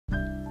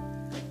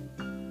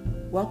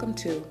Welcome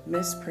to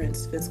Miss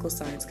Prince's Physical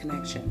Science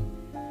Connection.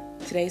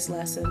 Today's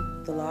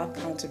lesson, the law of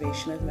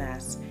conservation of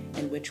mass,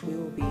 in which we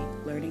will be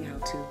learning how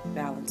to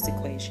balance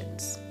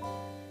equations.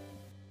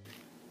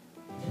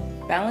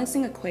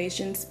 Balancing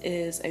equations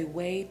is a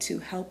way to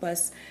help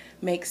us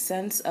make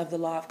sense of the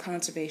law of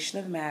conservation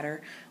of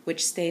matter,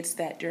 which states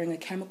that during a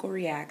chemical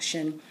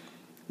reaction,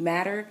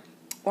 matter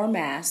or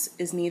mass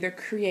is neither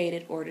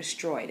created or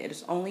destroyed. It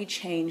is only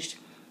changed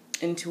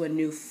into a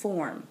new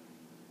form.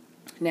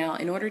 Now,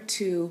 in order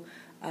to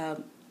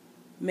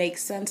make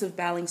sense of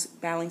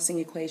balancing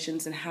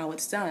equations and how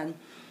it's done,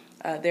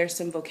 there's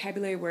some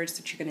vocabulary words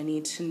that you're going to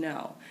need to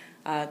know.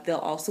 They'll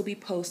also be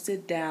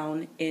posted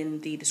down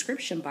in the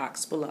description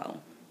box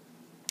below.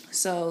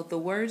 So the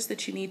words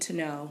that you need to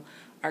know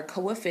are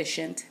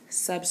coefficient,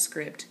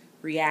 subscript,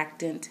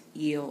 reactant,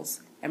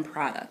 yields, and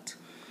product.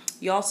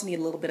 You also need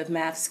a little bit of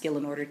math skill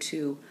in order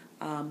to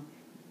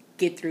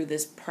get through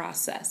this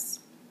process.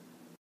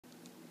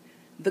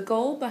 The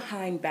goal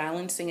behind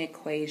balancing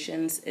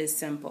equations is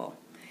simple.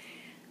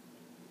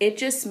 It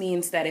just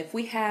means that if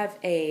we have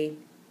a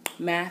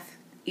math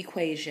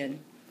equation,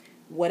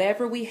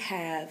 whatever we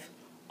have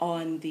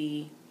on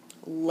the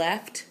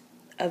left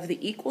of the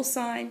equal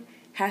sign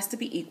has to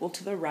be equal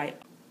to the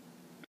right.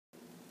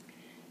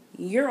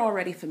 You're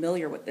already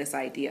familiar with this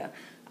idea.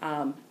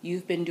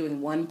 You've been doing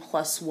 1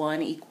 plus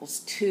 1 equals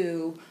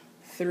 2,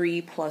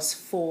 3 plus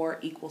 4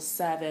 equals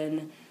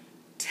 7,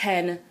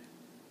 10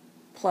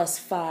 plus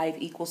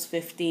 5 equals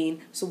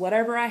 15. So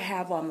whatever I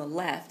have on the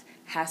left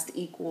has to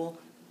equal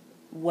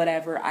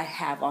whatever I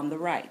have on the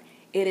right.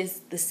 It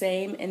is the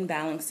same in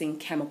balancing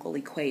chemical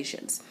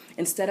equations.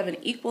 Instead of an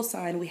equal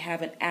sign, we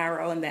have an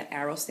arrow, and that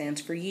arrow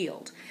stands for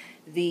yield.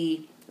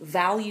 The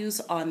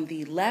values on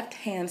the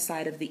left-hand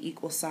side of the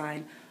equal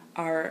sign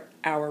are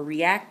our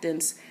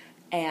reactants,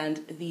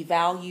 and the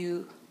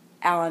value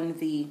on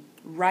the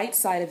right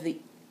side of the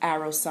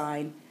arrow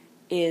sign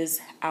is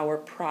our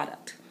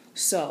product.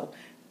 So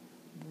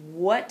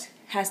what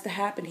has to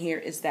happen here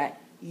is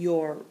that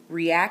your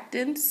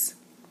reactants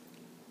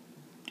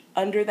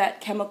under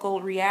that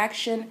chemical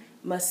reaction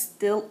must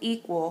still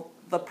equal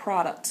the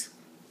product.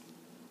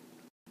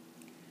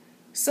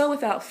 So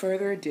without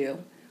further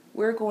ado,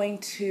 we're going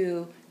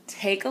to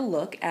take a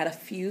look at a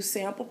few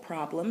sample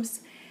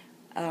problems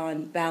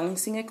on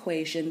balancing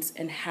equations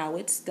and how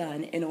it's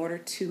done in order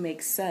to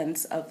make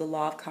sense of the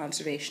law of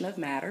conservation of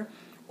matter,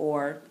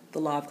 or the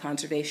law of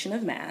conservation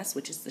of mass,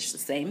 which is the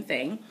same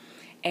thing.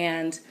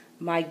 And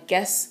my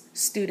guest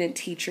student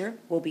teacher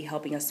will be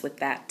helping us with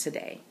that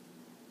today.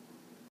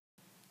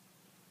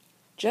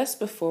 Just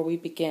before we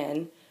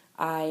begin,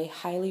 I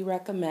highly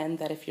recommend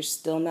that if you're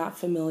still not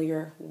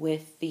familiar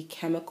with the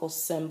chemical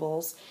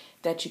symbols,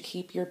 that you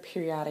keep your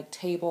periodic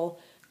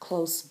table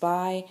close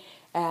by,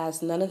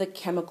 as none of the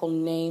chemical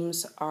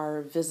names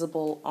are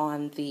visible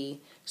on the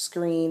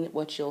screen.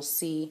 What you'll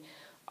see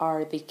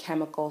are the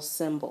chemical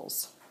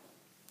symbols.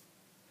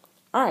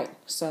 All right,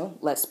 so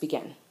let's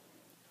begin.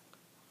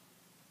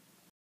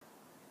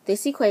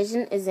 This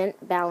equation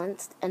isn't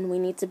balanced, and we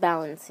need to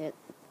balance it.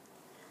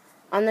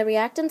 On the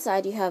reactant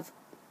side, you have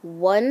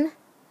 1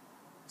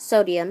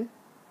 sodium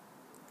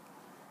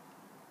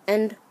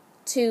and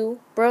 2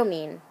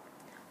 bromine.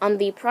 On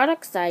the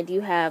product side,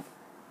 you have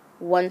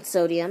 1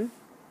 sodium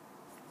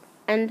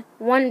and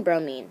 1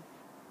 bromine.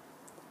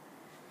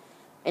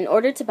 In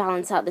order to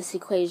balance out this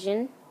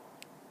equation,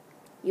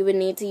 you would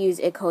need to use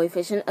a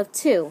coefficient of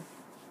 2.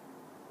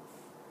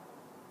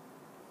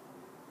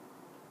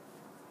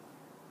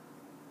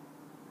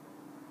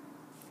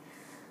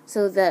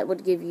 So that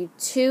would give you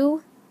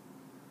 2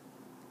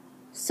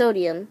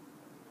 sodium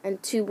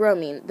and 2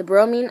 bromine. The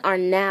bromine are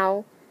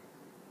now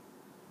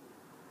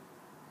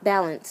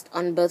balanced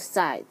on both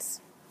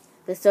sides.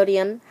 The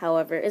sodium,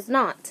 however, is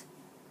not.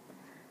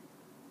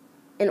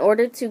 In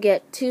order to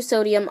get 2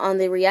 sodium on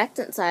the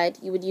reactant side,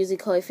 you would use a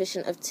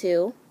coefficient of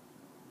 2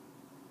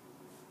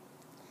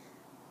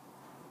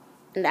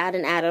 and add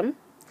an atom,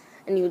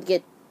 and you would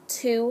get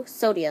 2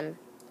 sodium.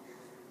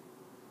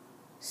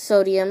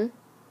 Sodium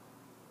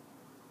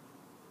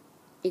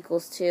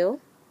equals 2.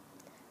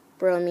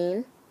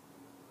 Bromine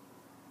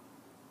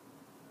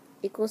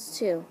equals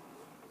 2.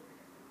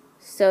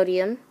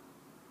 Sodium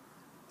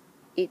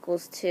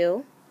equals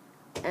 2.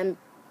 And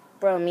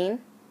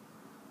bromine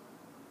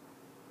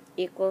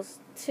equals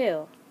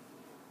 2.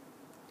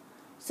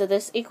 So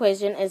this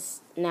equation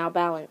is now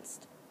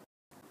balanced.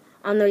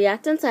 On the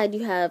reactant side,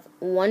 you have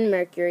 1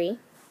 mercury,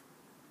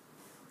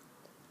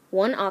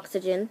 1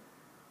 oxygen,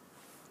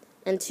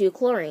 and 2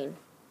 chlorine.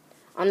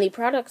 On the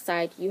product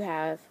side, you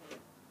have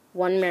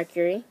 1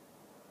 mercury,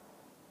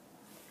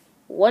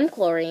 1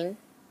 chlorine,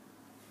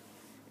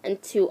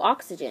 and 2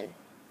 oxygen.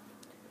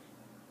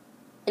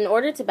 In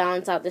order to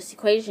balance out this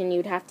equation, you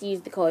would have to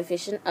use the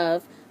coefficient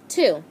of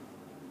 2.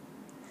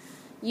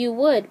 You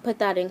would put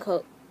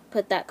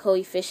that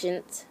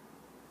coefficient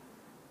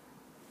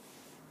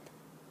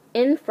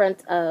in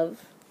front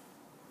of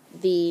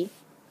the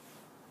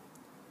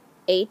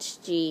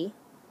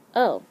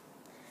HGO,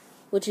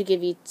 which would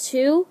give you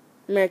 2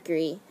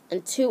 mercury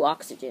and 2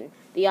 oxygen.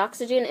 The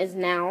oxygen is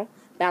now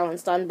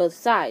balanced on both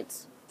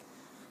sides.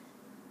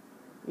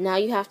 Now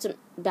you have to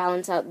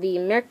balance out the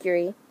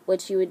mercury,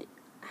 which you would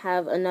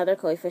have another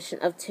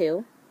coefficient of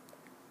 2,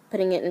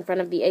 putting it in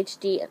front of the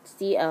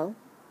HDCl,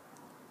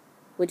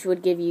 which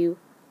would give you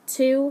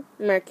 2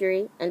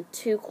 mercury and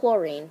 2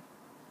 chlorine.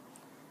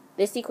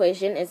 This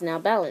equation is now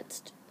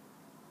balanced.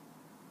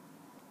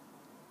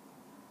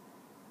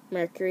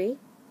 Mercury,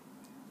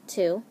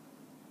 2,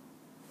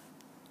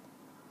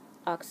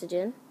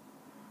 oxygen,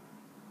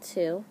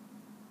 2,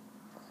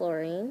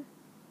 chlorine,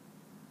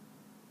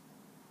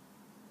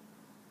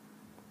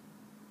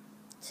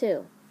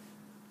 2,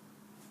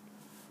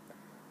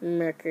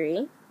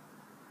 mercury,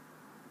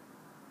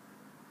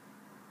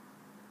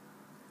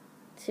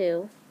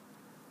 2,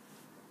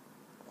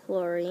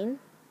 chlorine,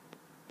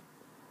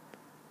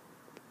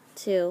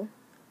 2,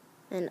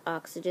 and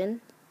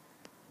oxygen,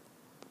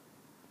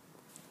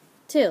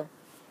 2.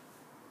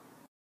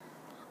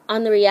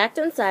 On the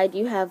reactant side,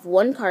 you have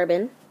 1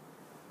 carbon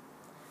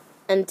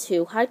and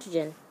 2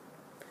 hydrogen.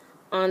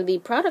 On the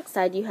product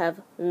side, you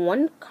have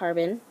 1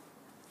 carbon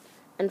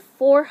and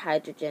 4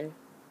 hydrogen.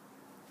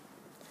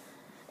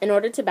 In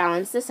order to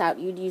balance this out,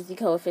 you'd use the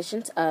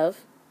coefficient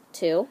of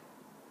 2.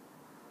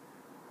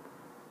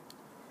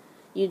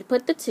 You'd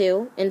put the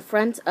 2 in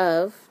front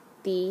of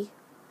the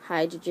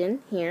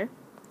hydrogen here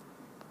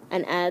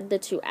and add the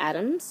 2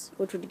 atoms,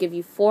 which would give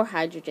you 4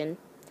 hydrogen,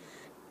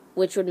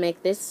 which would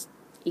make this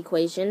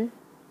equation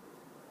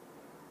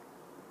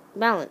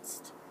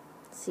balanced.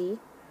 C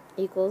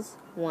equals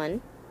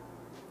 1,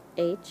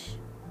 H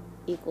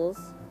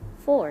equals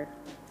 4.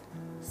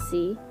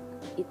 C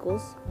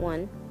equals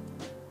 1,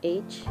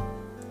 H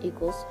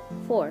equals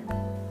 4.